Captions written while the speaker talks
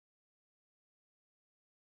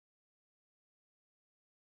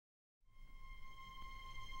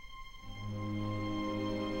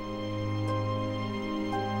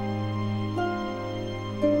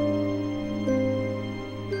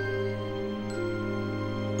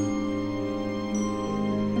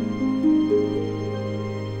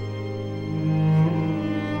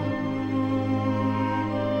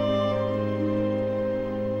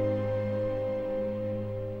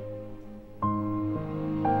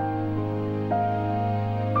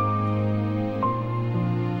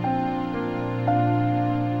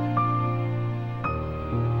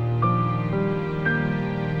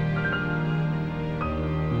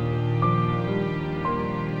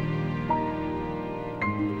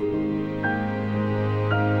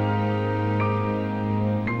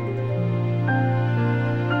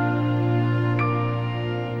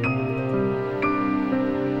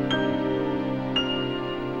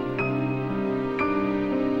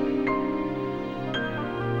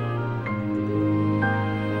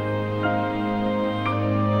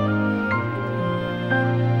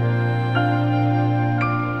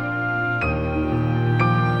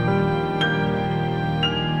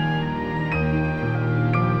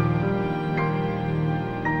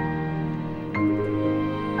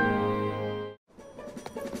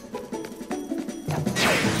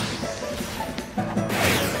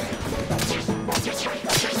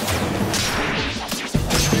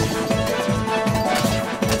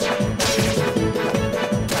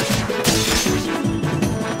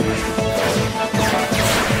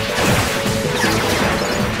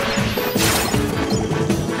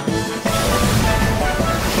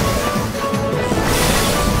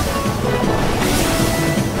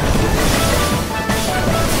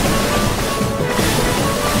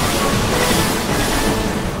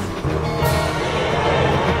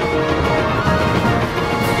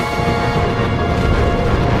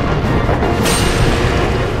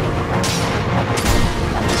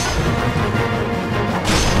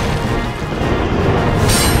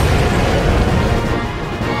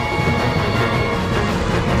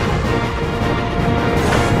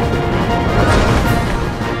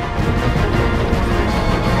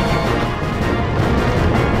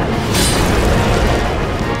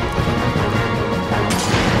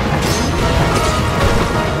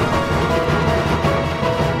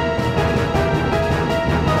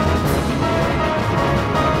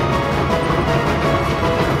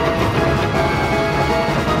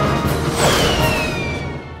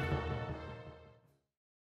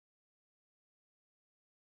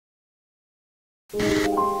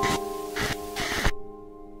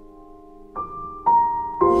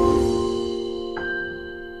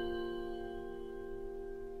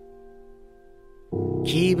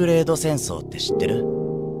キーブレード戦争って知ってる？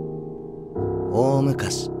大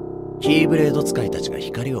昔、キーブレード使いたちが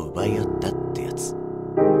光を奪い合ったってやつ。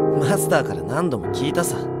マスターから何度も聞いた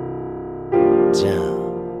さ。じゃ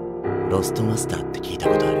あ、ロストマスターって聞いた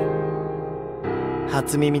ことある？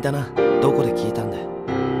初耳だな。どこで聞いたんだよ。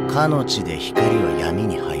かの地で光は闇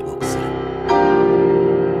に敗北する。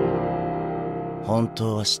本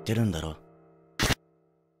当は知ってるんだろ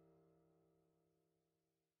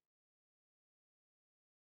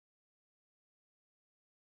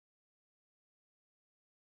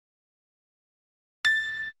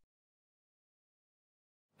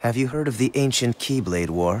？Have you heard of the ancient Keyblade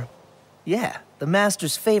War? Yeah, the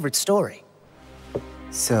Master's favorite story.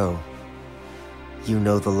 So, you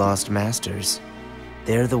know the Lost Masters.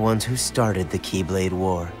 They're the ones who started the Keyblade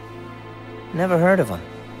War. Never heard of them.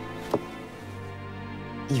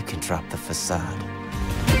 You can drop the facade.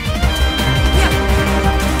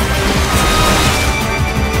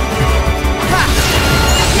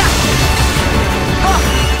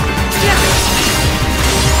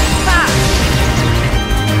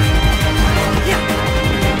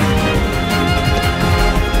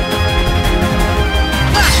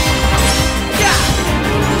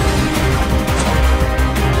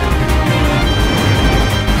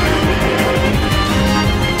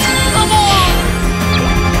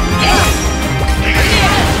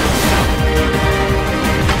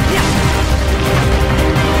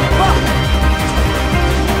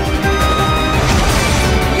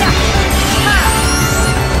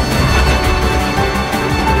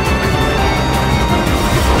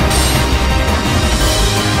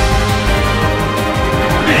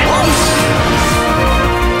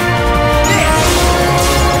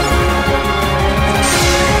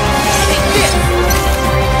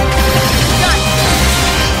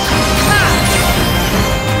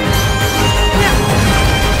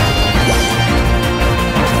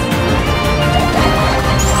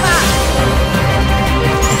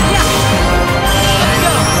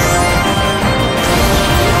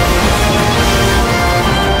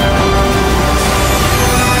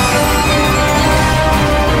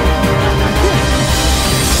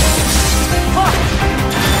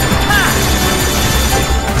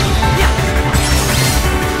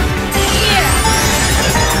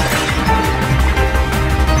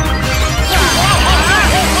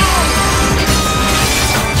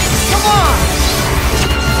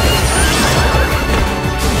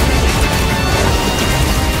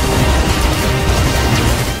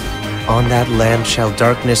 On that land shall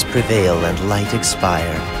darkness prevail and light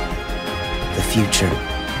expire. The future,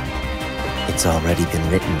 it's already been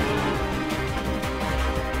written.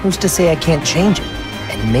 Who's to say I can't change it?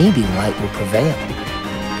 And maybe light will prevail.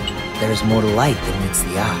 There's more to light than meets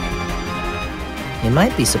the eye. You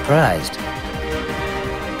might be surprised.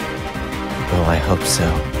 Oh, I hope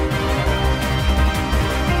so.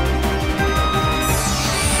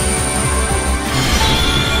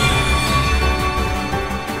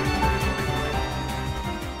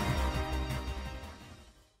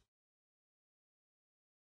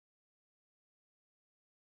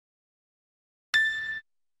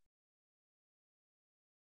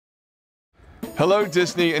 Hello,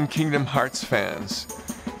 Disney and Kingdom Hearts fans.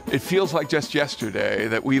 It feels like just yesterday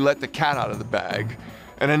that we let the cat out of the bag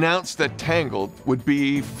and announced that Tangled would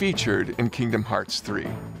be featured in Kingdom Hearts 3.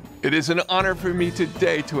 It is an honor for me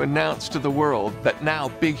today to announce to the world that now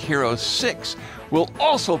Big Hero 6 will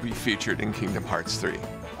also be featured in Kingdom Hearts 3.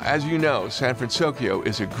 As you know, San Francisco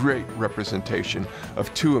is a great representation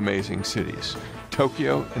of two amazing cities,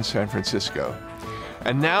 Tokyo and San Francisco.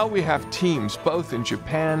 And now we have teams both in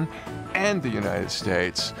Japan and the United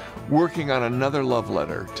States working on another love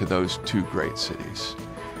letter to those two great cities.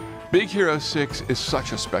 Big Hero 6 is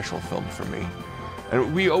such a special film for me,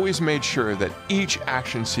 and we always made sure that each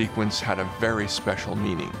action sequence had a very special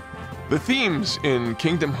meaning. The themes in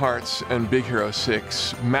Kingdom Hearts and Big Hero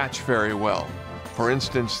 6 match very well. For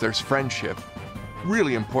instance, there's friendship,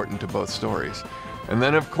 really important to both stories, and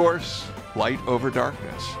then of course, light over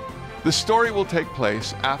darkness. The story will take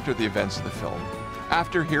place after the events of the film,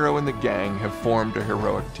 after Hero and the gang have formed a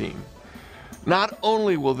heroic team. Not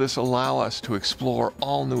only will this allow us to explore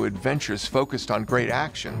all new adventures focused on great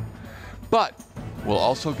action, but we'll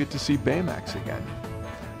also get to see Baymax again.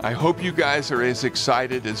 I hope you guys are as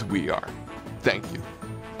excited as we are. Thank you.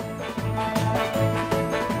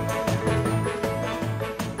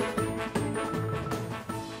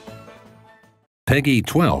 Peggy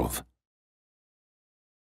 12.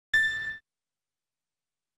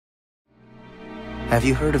 Have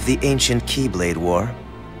you heard of the ancient Keyblade War?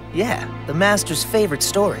 Yeah, the Master's favorite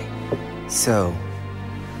story. So,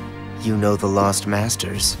 you know the Lost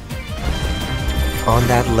Masters. On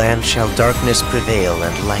that land shall darkness prevail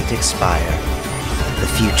and light expire. The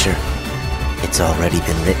future, it's already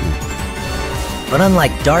been written. But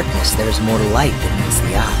unlike darkness, there's more to light than meets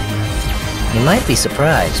the eye. You might be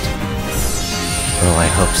surprised. Oh, I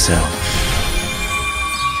hope so.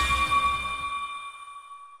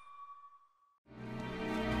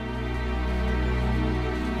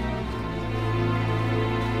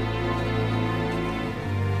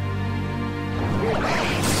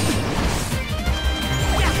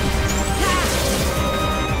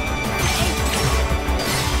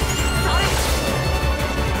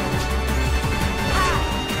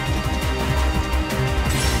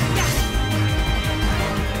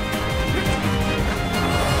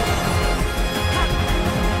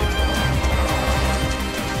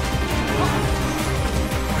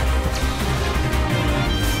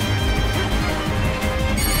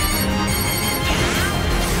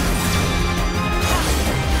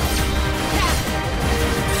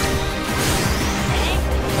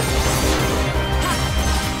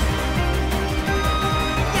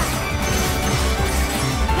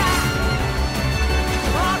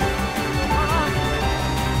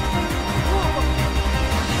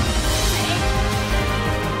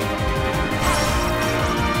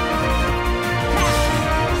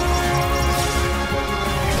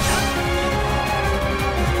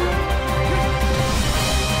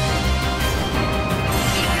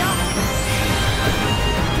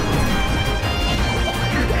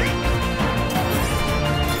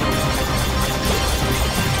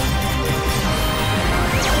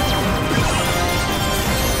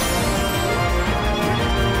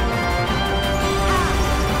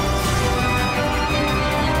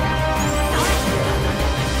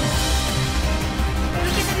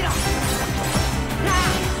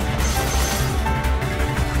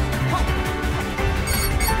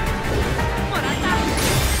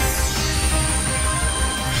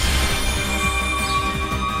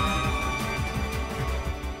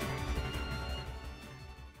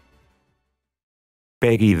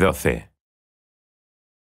 Peggy 12.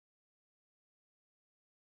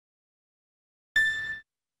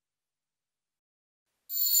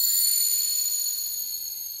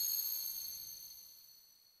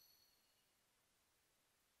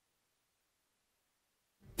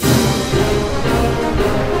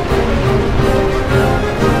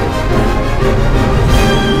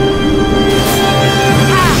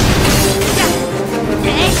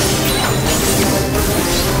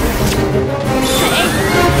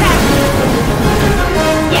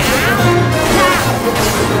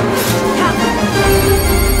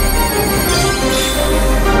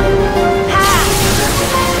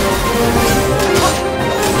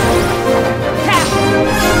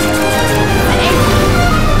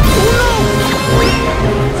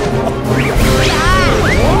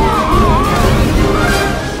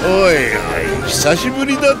久しぶ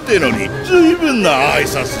りだってのに随分な挨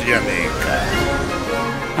拶じゃね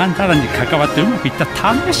えか。あんたらに関わってうまくいった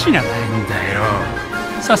試しがないんだよ。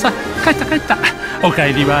さあさあ、帰ったお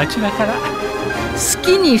帰りはあちらから。好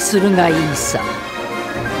きにするがいいさ。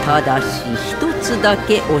ただし一つだ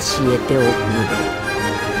け教えておくれ。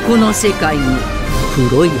この世界に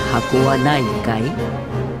黒い箱はないかい？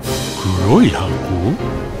黒い箱？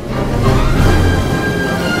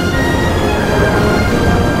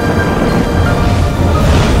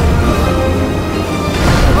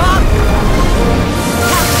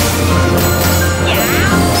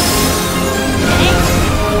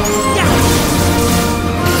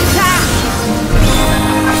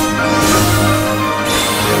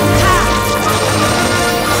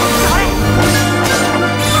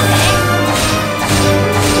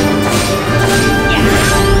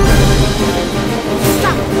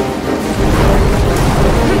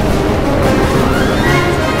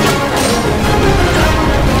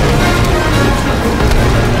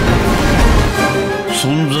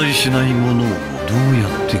存在しないものをどうや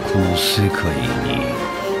ってこの世界に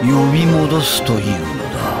呼び戻すというの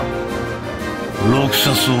だ。ロク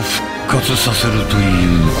サスを復活させるという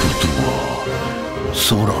ことは、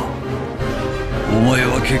ソラ、お前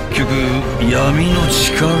は結局闇の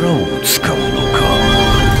力を使うのか。